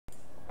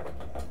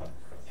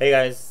Hey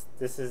guys,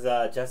 this is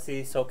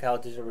Jesse, SoCal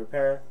Digital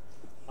Repair.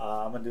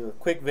 I'm going to do a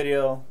quick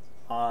video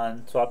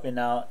on swapping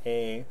out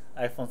a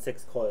iPhone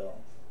 6 coil.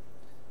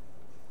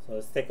 So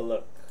let's take a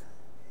look.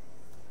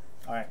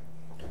 Alright,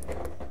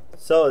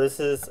 so this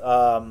is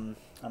an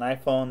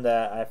iPhone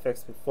that I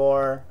fixed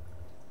before.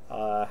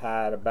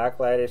 Had a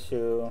backlight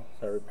issue,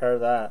 so I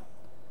repaired that.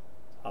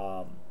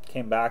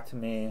 Came back to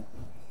me,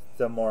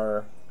 still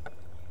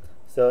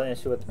an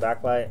issue with the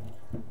backlight.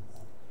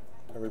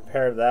 I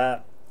repaired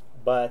that,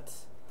 but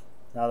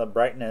now the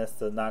brightness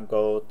does not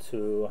go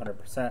to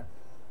 100%.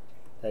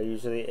 That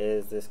usually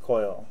is this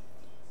coil.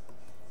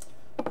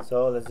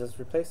 So let's just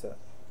replace it.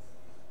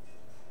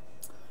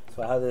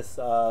 So I have this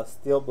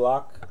steel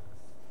block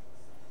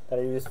that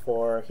I use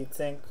for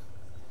heatsink.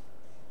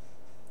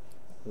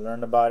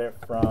 Learned about it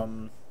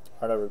from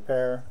Art of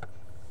Repair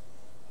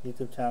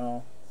YouTube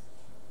channel.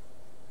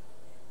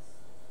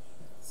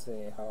 Let's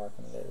see how I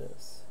can lay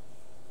this.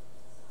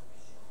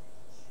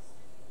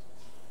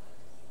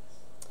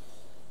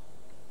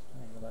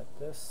 Like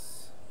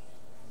this.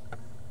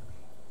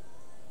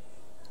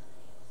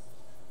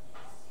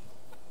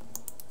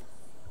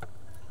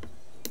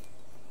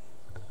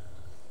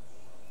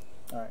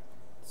 Alright,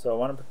 so I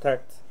want to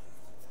protect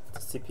the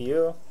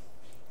CPU.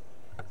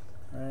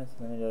 Alright, so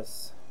let me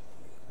just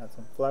add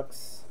some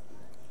flux.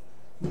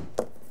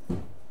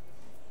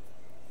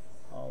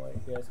 Oh wait,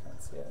 you guys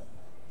can't see it.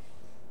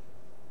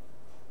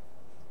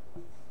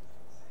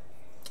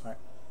 Alright.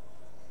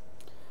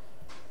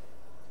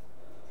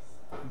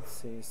 Let's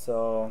see,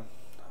 so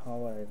how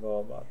would I go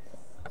about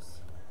this?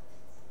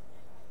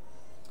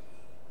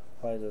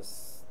 Probably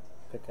just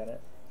pick at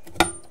it.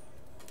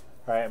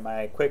 Alright,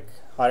 my quick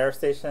hot air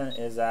station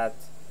is at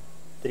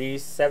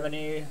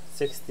 370,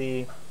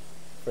 60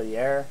 for the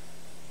air.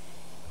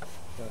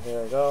 So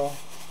here I go.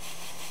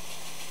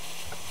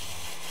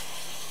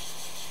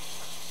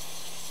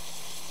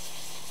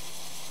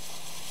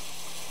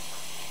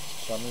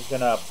 So I'm just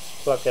gonna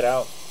pluck it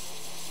out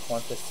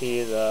once I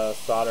see the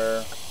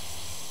solder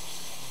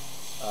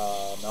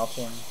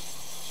melting.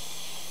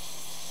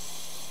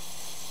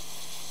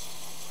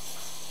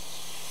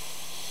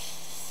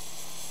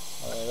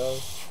 There it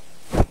goes.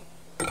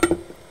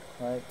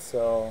 Alright,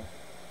 so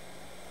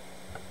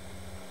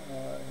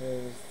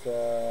here's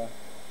the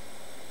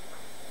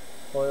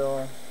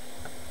coil.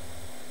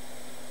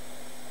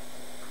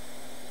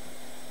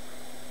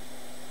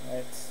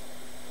 Right.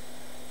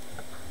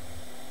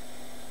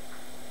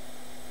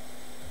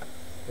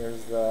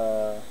 Here's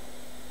the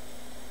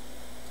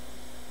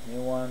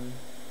new one.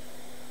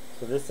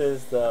 So this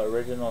is the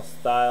original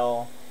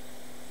style.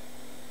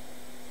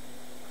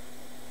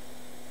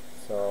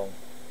 So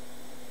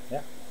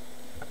yeah.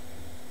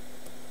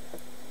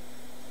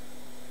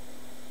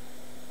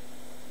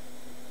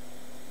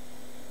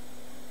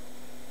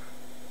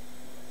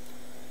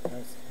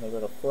 There's a little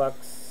bit of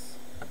flux.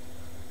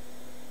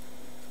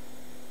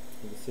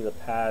 You can see the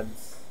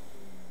pads.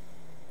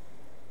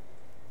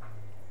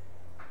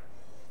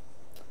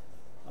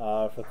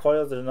 For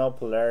coils, there's no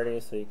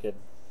polarity, so you could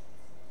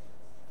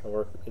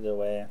work either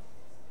way.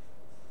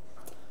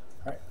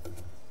 Alright,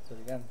 let's do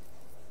it again.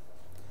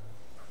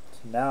 So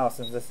now,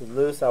 since this is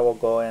loose, I will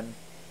go in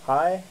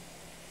high,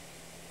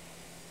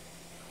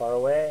 far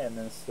away, and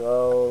then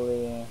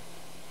slowly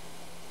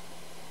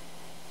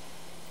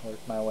work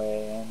my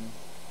way in.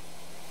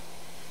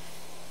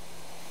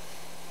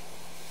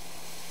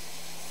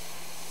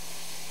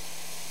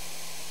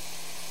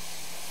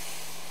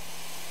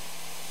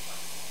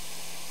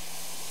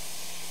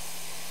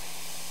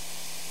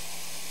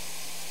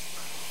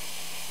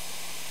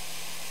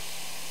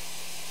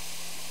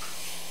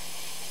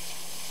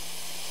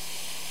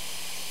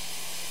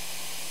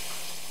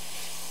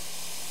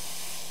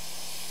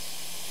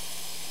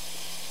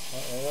 Oh,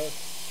 there it goes.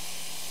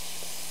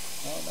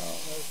 No,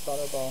 there's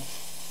solder ball.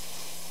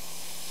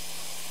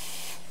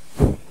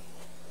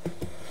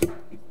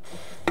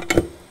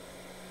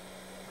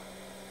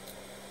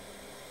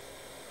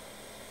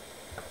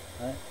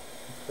 Alright,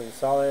 it's pretty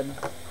solid.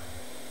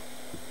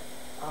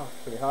 Oh,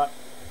 it's pretty hot.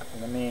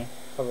 Let me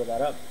cover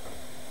that up.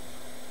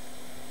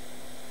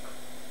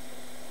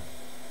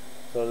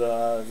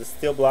 So the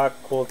steel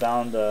block cools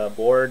down the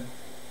board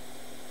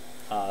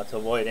to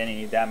avoid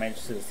any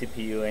damage to the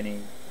CPU,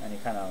 any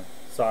kind of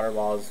solder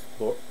balls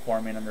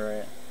forming under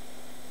it.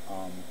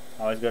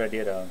 Always a good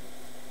idea to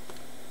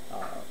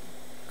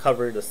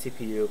cover the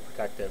CPU,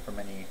 protect it from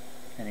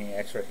any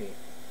extra heat.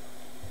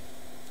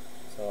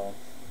 So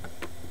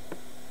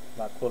a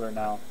lot cooler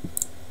now. You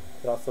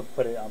could also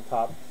put it on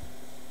top.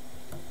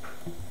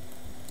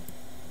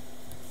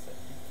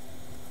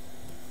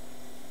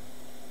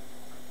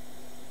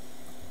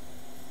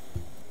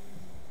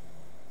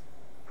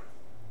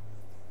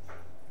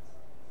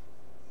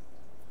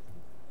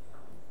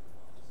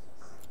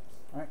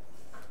 Alright,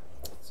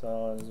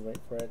 so just wait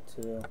for it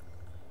to,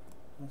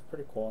 it's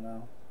pretty cool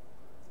now.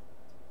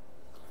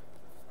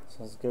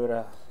 So let's give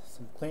it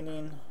some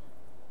cleaning.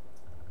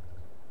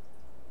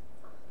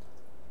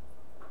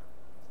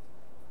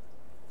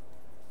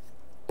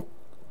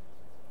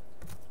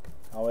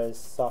 Always always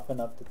soften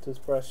up the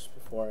toothbrush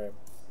before I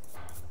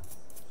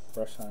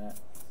brush on it.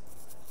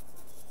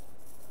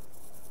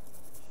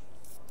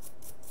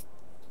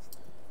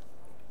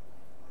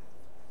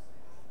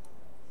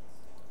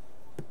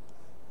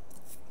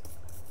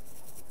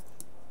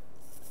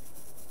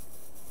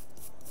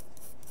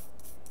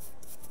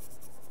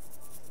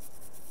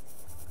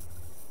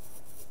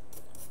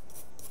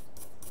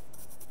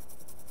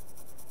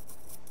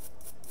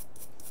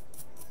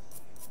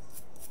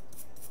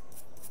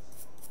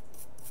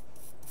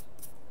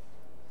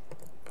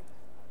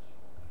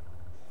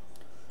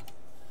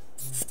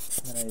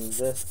 I'm going to use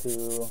this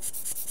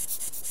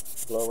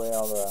to blow away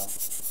all the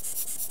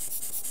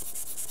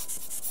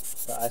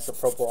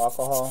isopropyl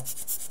alcohol.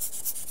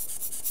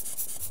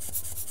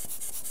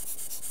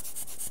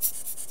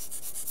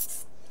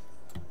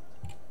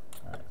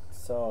 Alright,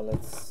 so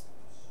let's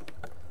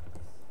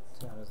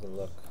see how does it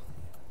look.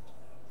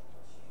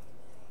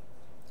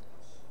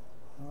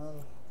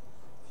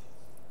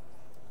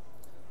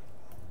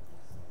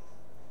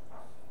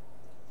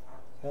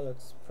 That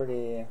looks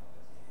pretty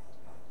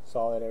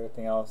solid.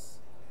 Everything else,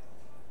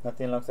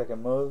 nothing looks like it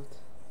moved.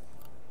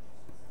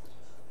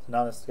 So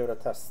now let's give it a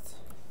test.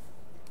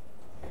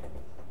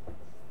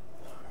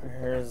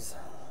 Here's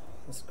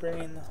the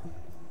screen.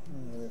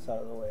 Move this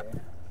out of the way.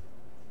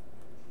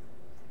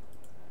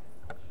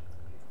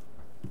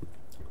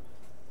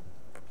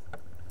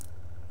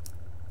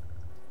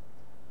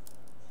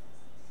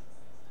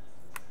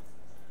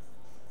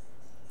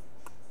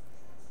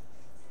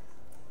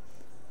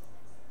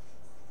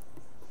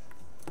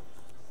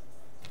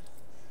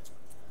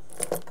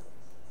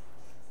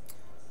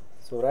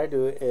 So what I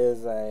do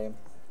is I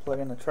plug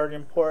in the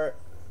charging port,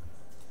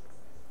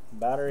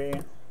 battery,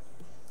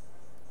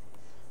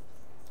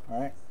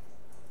 alright,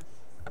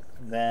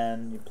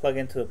 then you plug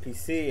into a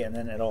PC and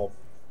then it'll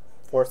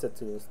force it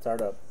to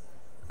start up.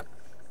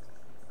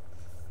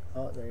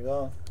 Oh, there you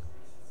go.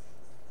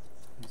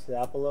 You see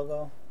the Apple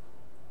logo?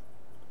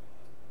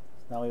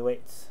 Now we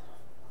wait.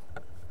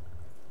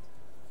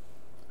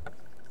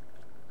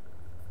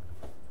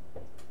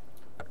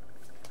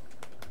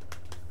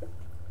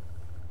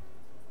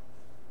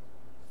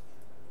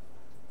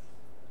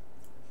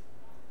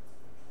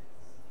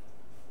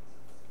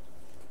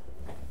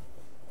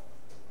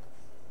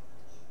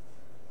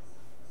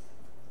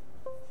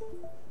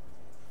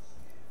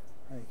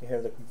 You can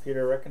hear the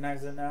computer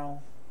recognize it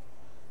now.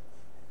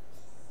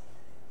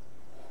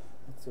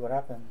 Let's see what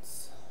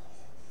happens.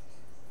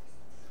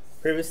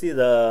 Previously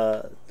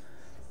the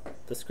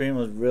screen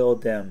was real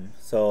dim,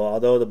 so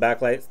although the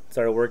backlight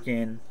started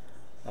working,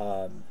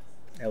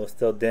 it was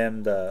still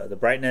dim. The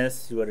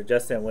brightness, you would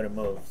adjust it and wouldn't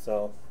move.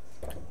 So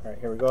alright,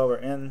 here we go, we're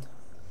in.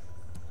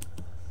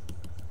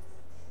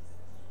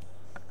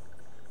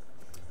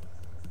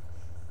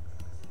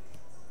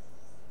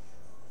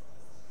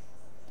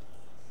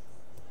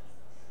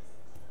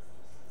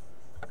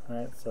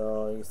 Alright,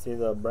 so you see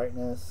the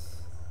brightness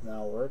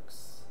now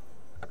works.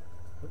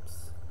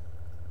 Oops.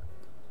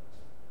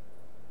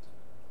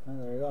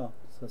 And there you go.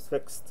 So it's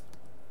fixed.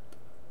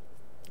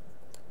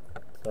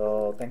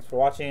 So thanks for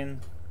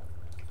watching.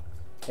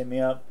 Hit me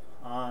up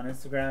on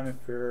Instagram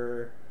if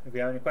you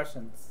have any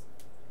questions.